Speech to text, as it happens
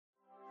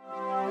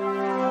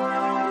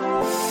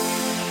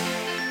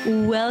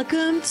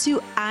Welcome to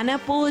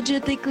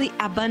Unapologetically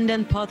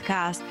Abundant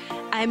Podcast.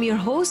 I'm your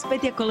host,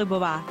 Petya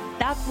Kolibova,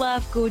 tough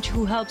love coach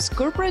who helps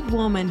corporate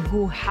women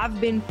who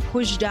have been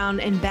pushed down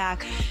and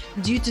back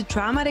due to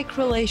traumatic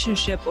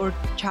relationship or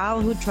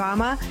childhood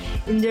trauma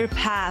in their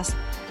past,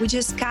 which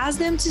has caused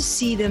them to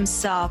see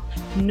themselves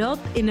not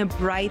in a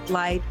bright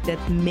light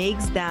that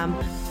makes them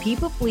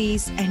people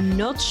please and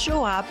not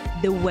show up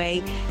the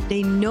way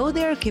they know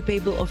they are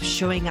capable of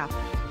showing up.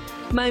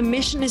 My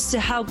mission is to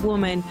help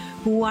women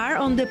who are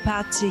on the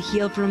path to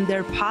heal from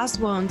their past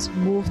wounds,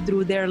 move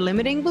through their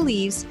limiting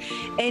beliefs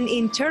and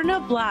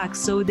internal blocks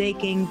so they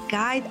can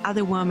guide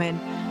other women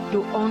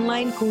through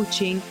online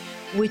coaching,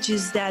 which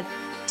is that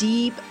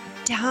deep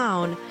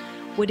down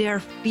what they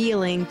are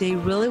feeling they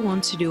really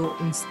want to do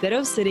instead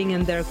of sitting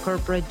in their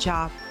corporate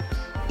job.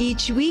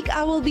 Each week,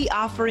 I will be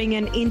offering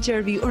an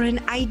interview or an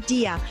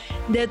idea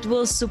that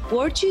will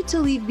support you to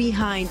leave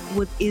behind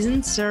what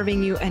isn't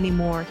serving you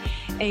anymore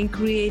and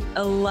create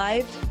a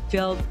life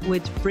filled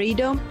with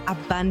freedom,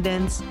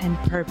 abundance, and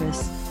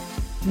purpose.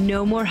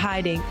 No more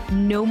hiding,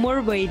 no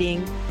more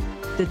waiting.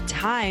 The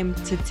time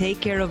to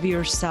take care of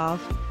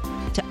yourself,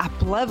 to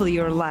up-level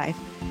your life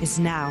is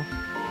now.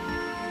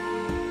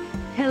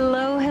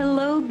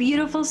 Hello,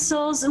 beautiful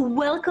souls.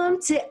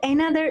 Welcome to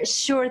another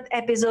short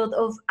episode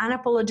of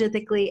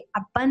Unapologetically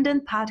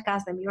Abundant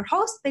Podcast. I'm your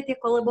host, Petya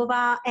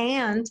Kolibova,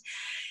 and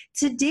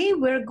today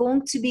we're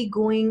going to be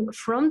going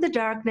from the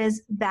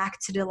darkness back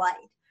to the light.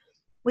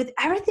 With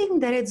everything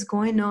that is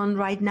going on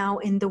right now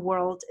in the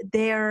world,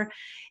 there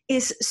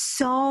is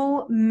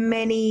so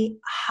many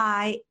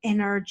high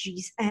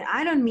energies. And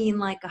I don't mean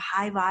like a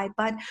high vibe,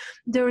 but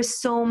there is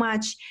so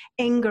much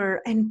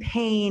anger and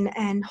pain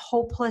and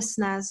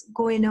hopelessness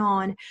going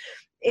on.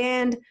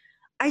 And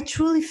I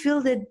truly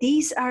feel that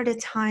these are the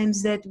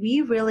times that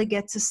we really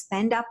get to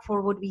stand up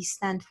for what we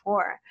stand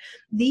for.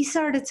 These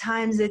are the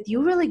times that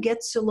you really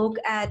get to look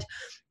at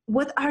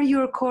what are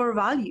your core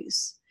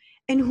values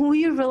and who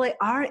you really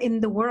are in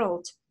the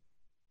world.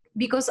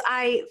 Because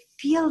I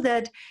feel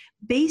that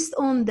based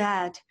on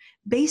that,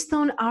 based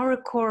on our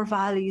core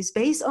values,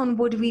 based on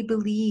what we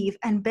believe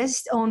and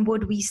based on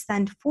what we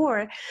stand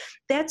for,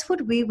 that's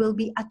what we will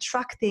be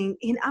attracting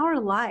in our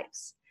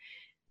lives.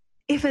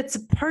 If it's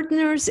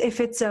partners,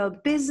 if it's a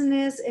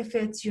business, if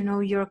it's,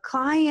 your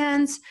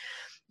clients,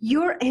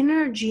 your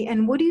energy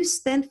and what you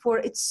stand for,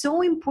 it's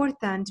so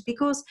important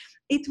because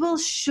it will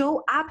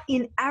show up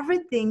in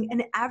everything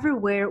and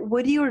everywhere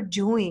what you're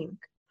doing.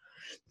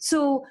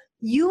 So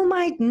you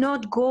might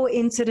not go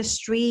into the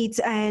streets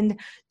and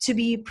to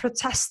be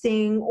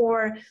protesting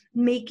or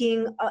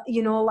making,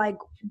 like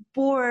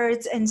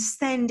boards and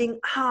standing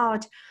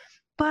out.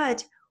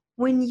 But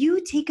when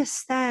you take a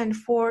stand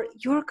for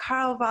your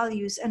core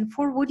values and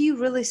for what you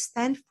really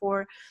stand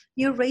for,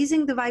 you're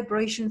raising the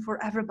vibration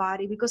for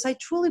everybody, because I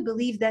truly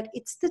believe that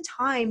it's the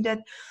time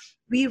that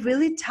we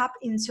really tap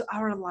into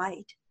our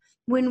light.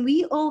 When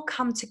we all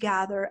come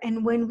together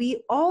and when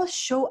we all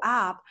show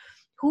up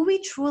who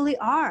we truly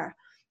are,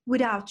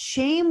 without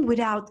shame,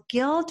 without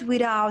guilt,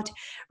 without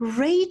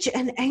rage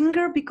and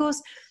anger,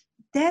 because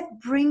that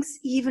brings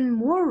even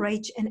more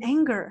rage and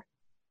anger.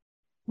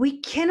 We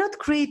cannot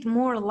create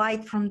more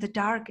light from the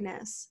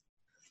darkness.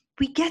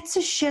 We get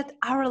to shed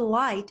our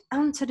light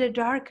onto the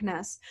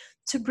darkness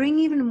to bring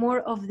even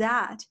more of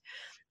that.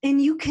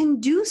 And you can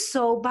do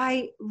so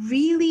by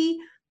really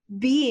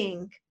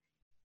being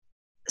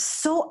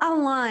so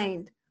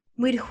aligned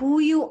with who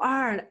you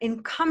are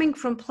and coming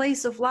from a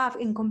place of love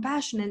and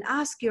compassion, and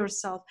ask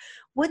yourself,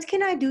 what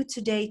can I do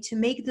today to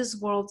make this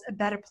world a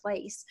better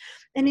place?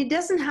 And it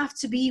doesn't have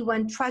to be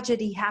when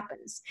tragedy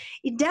happens.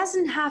 It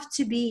doesn't have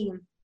to be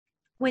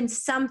when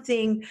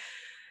something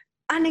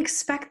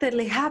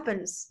unexpectedly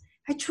happens.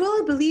 I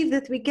truly believe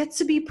that we get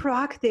to be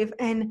proactive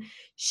and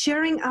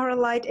sharing our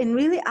light and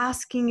really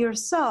asking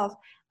yourself,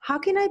 how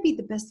can I be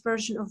the best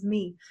version of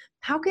me?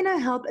 How can I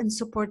help and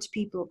support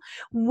people?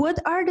 What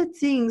are the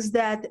things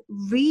that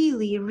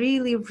really,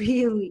 really,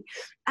 really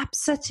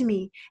upset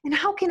me? And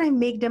how can I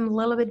make them a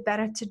little bit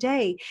better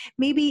today?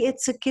 Maybe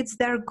it's the kids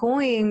that are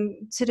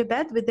going to the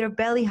bed with their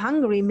belly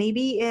hungry.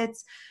 Maybe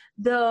it's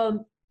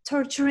the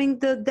torturing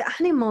the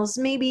animals.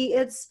 Maybe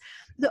it's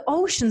the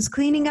oceans,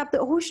 cleaning up the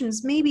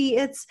oceans. Maybe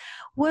it's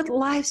what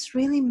lives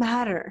really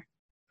matter.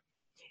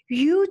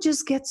 You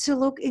just get to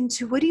look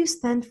into what you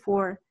stand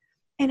for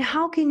and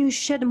how can you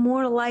shed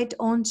more light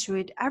onto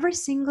it every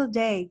single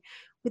day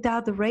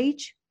without the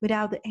rage,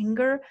 without the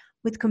anger,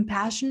 with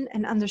compassion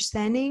and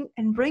understanding,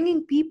 and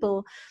bringing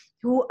people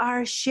who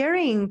are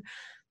sharing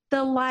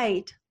the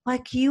light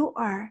like you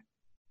are.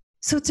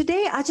 So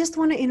today, I just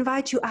want to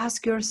invite you to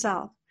ask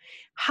yourself,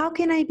 how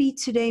can I be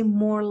today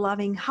more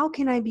loving? How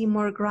can I be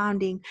more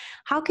grounding?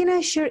 How can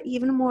I share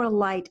even more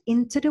light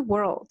into the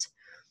world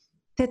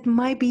that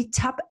might be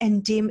tough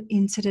and dim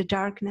into the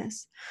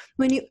darkness?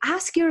 When you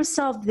ask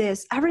yourself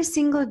this every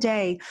single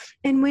day,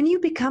 and when you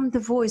become the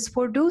voice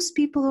for those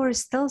people who are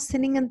still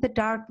sitting in the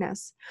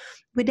darkness,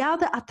 without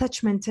the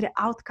attachment to the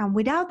outcome,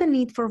 without the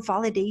need for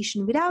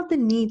validation, without the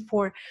need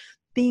for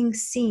being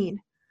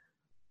seen,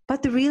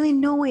 but really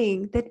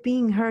knowing that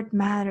being heard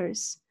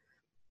matters.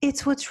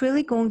 It's what's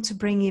really going to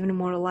bring even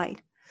more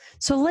light.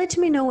 So let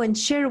me know and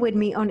share with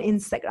me on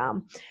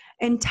Instagram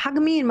and tag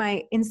me in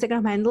my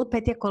Instagram handle,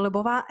 Petya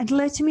Kolebova, and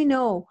let me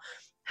know,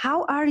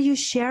 how are you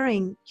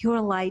sharing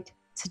your light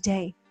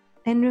today?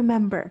 And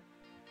remember,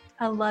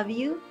 I love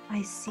you,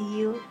 I see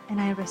you, and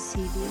I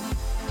receive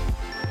you.